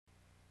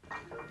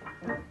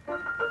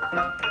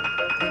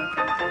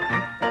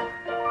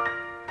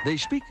They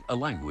speak a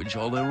language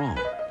all their own.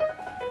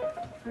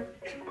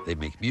 They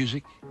make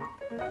music.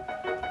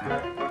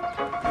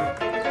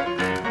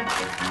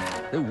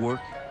 They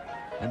work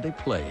and they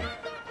play.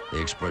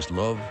 They express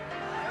love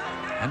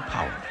and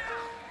power.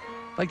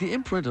 Like the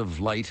imprint of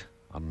light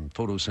on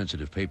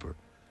photosensitive paper,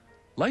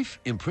 life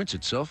imprints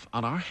itself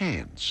on our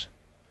hands.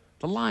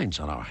 The lines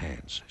on our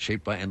hands,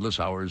 shaped by endless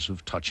hours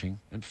of touching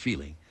and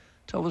feeling,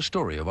 tell the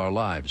story of our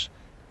lives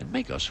and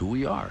make us who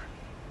we are.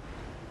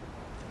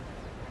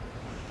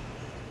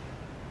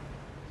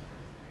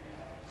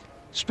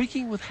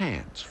 Speaking with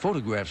Hands,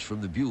 photographs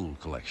from the Buhl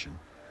collection,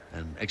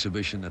 an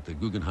exhibition at the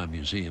Guggenheim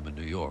Museum in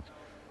New York,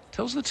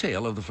 tells the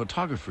tale of the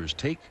photographer's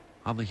take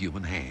on the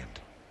human hand.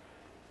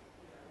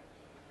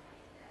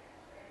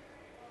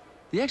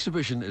 The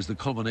exhibition is the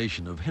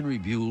culmination of Henry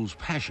Buhl's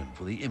passion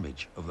for the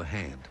image of the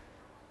hand,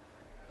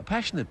 a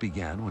passion that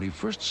began when he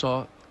first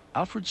saw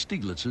Alfred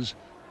Stieglitz's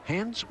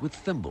Hands with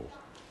Thimble,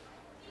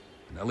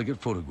 an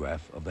elegant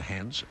photograph of the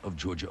hands of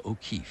Georgia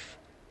O'Keeffe.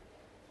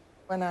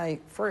 When I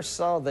first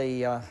saw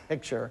the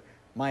picture,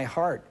 my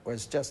heart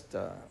was just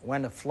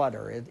went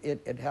aflutter.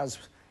 It has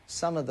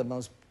some of the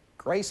most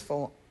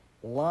graceful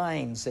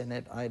lines in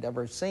it I'd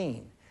ever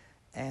seen.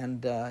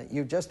 And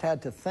you just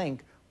had to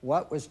think,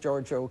 what was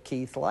Georgia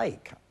O'Keeffe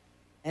like?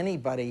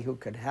 Anybody who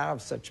could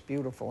have such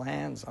beautiful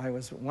hands, I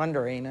was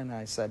wondering, and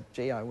I said,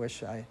 gee, I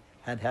wish I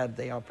had had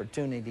the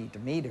opportunity to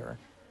meet her.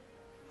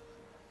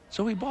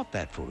 So he bought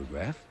that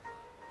photograph,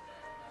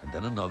 and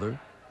then another,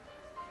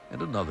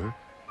 and another,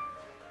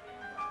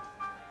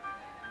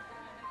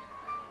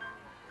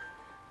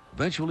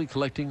 eventually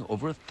collecting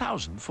over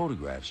 1,000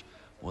 photographs,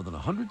 more than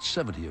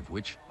 170 of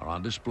which are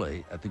on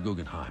display at the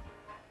Guggenheim.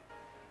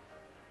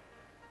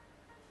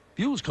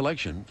 Buhl's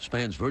collection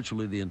spans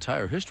virtually the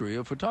entire history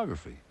of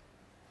photography,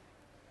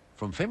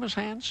 from famous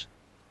hands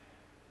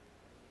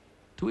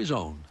to his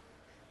own.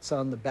 It's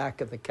on the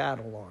back of the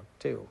catalog,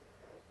 too.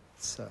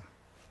 It's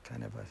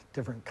kind of a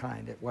different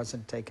kind. It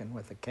wasn't taken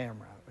with a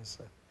camera. It was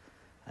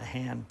a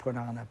hand put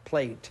on a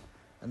plate,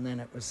 and then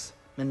it was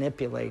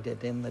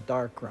manipulated in the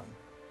darkroom.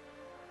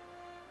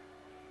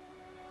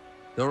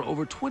 There are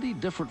over 20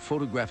 different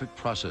photographic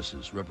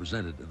processes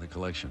represented in the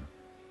collection.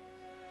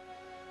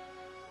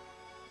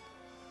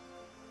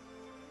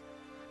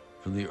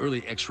 From the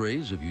early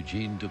X-rays of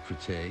Eugene de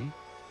Cretay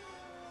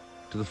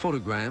to the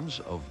photograms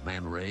of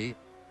Man Ray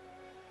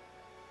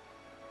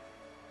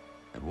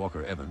and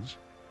Walker Evans,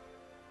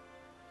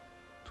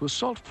 to a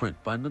salt print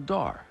by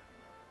Nadar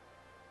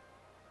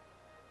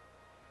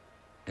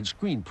and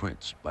screen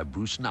prints by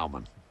Bruce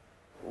Nauman.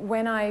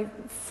 When I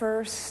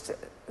first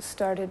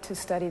started to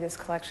study this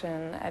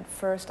collection, at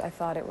first I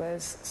thought it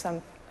was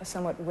a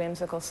somewhat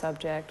whimsical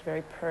subject,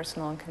 very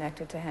personal and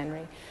connected to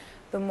Henry.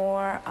 The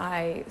more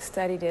I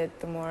studied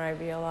it, the more I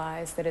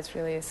realized that it's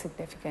really a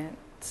significant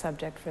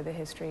subject for the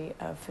history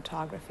of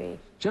photography.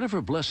 Jennifer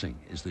Blessing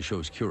is the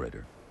show's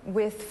curator.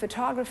 With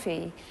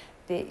photography,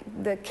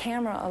 the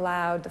camera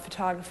allowed the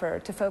photographer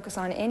to focus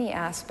on any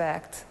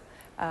aspect,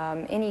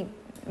 any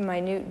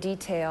minute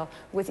detail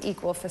with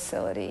equal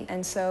facility.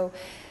 And so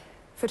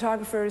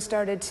photographers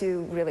started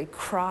to really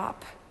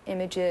crop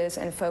images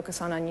and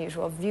focus on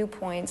unusual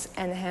viewpoints,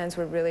 and the hands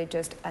were really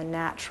just a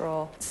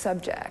natural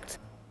subject.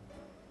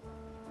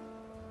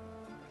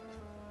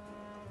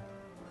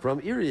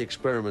 From eerie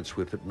experiments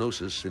with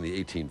hypnosis in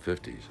the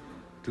 1850s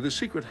to the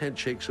secret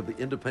handshakes of the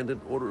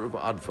Independent Order of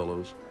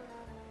Oddfellows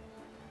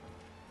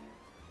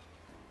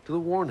to the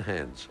worn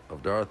hands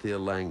of Dorothea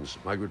Lange's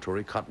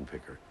migratory cotton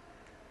picker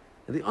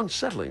and the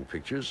unsettling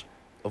pictures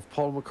of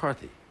Paul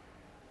McCarthy.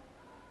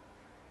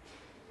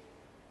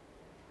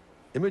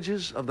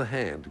 Images of the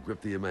hand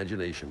grip the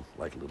imagination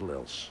like little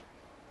else.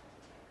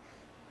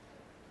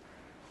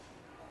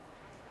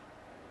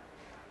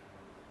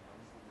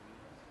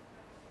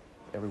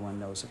 Everyone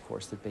knows, of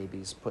course, that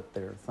babies put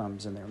their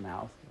thumbs in their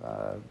mouth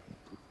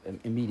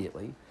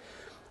immediately.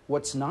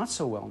 What's not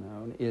so well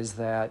known is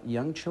that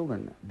young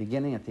children,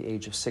 beginning at the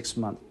age of 6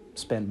 months,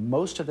 spend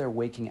most of their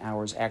waking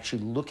hours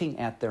actually looking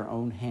at their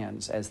own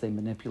hands as they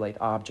manipulate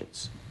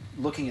objects.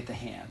 Looking at the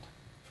hand,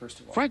 first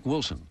of all. Frank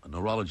Wilson, a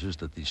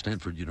neurologist at the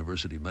Stanford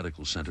University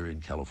Medical Center in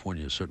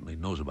California, certainly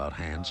knows about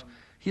hands.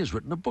 He has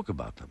written a book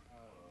about them.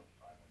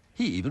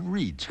 He even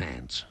reads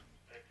hands.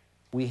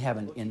 We have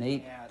an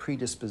innate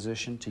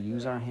predisposition to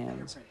use our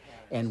hands,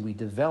 and we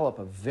develop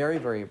a very,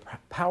 very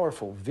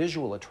powerful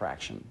visual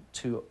attraction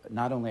to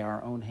not only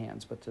our own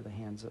hands, but to the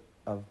hands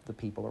of the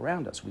people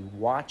around us. We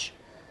watch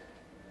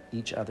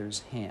each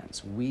other's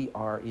hands. We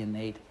are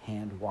innate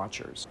hand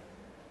watchers.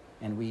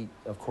 And we,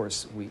 of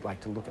course, we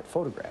like to look at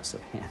photographs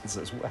of hands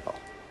as well.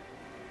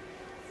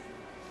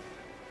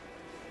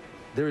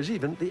 There is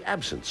even the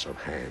absence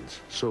of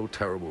hands, so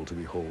terrible to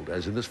behold,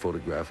 as in this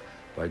photograph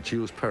by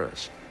Gilles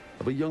Perez,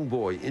 of a young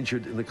boy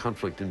injured in the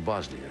conflict in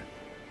Bosnia.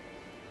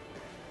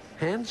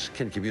 Hands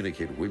can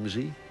communicate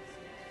whimsy,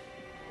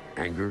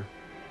 anger,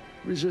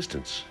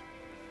 resistance,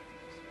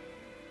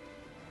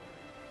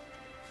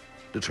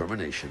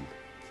 determination,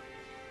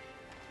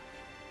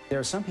 There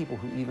are some people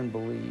who even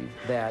believe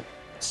that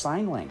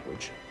sign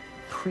language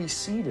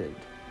preceded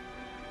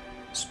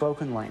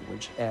spoken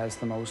language as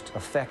the most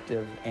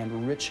effective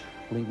and rich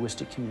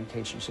linguistic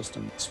communication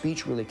system.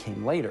 Speech really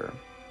came later.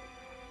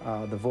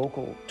 The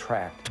vocal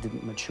tract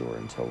didn't mature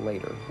until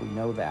later. We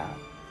know that.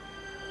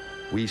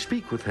 We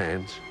speak with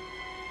hands.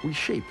 We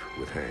shape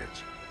with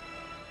hands.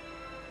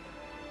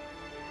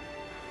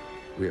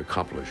 We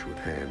accomplish with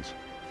hands.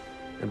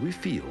 And we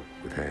feel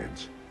with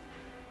hands.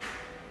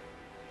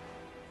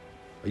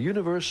 A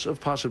universe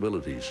of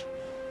possibilities,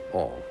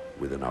 all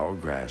within our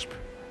grasp.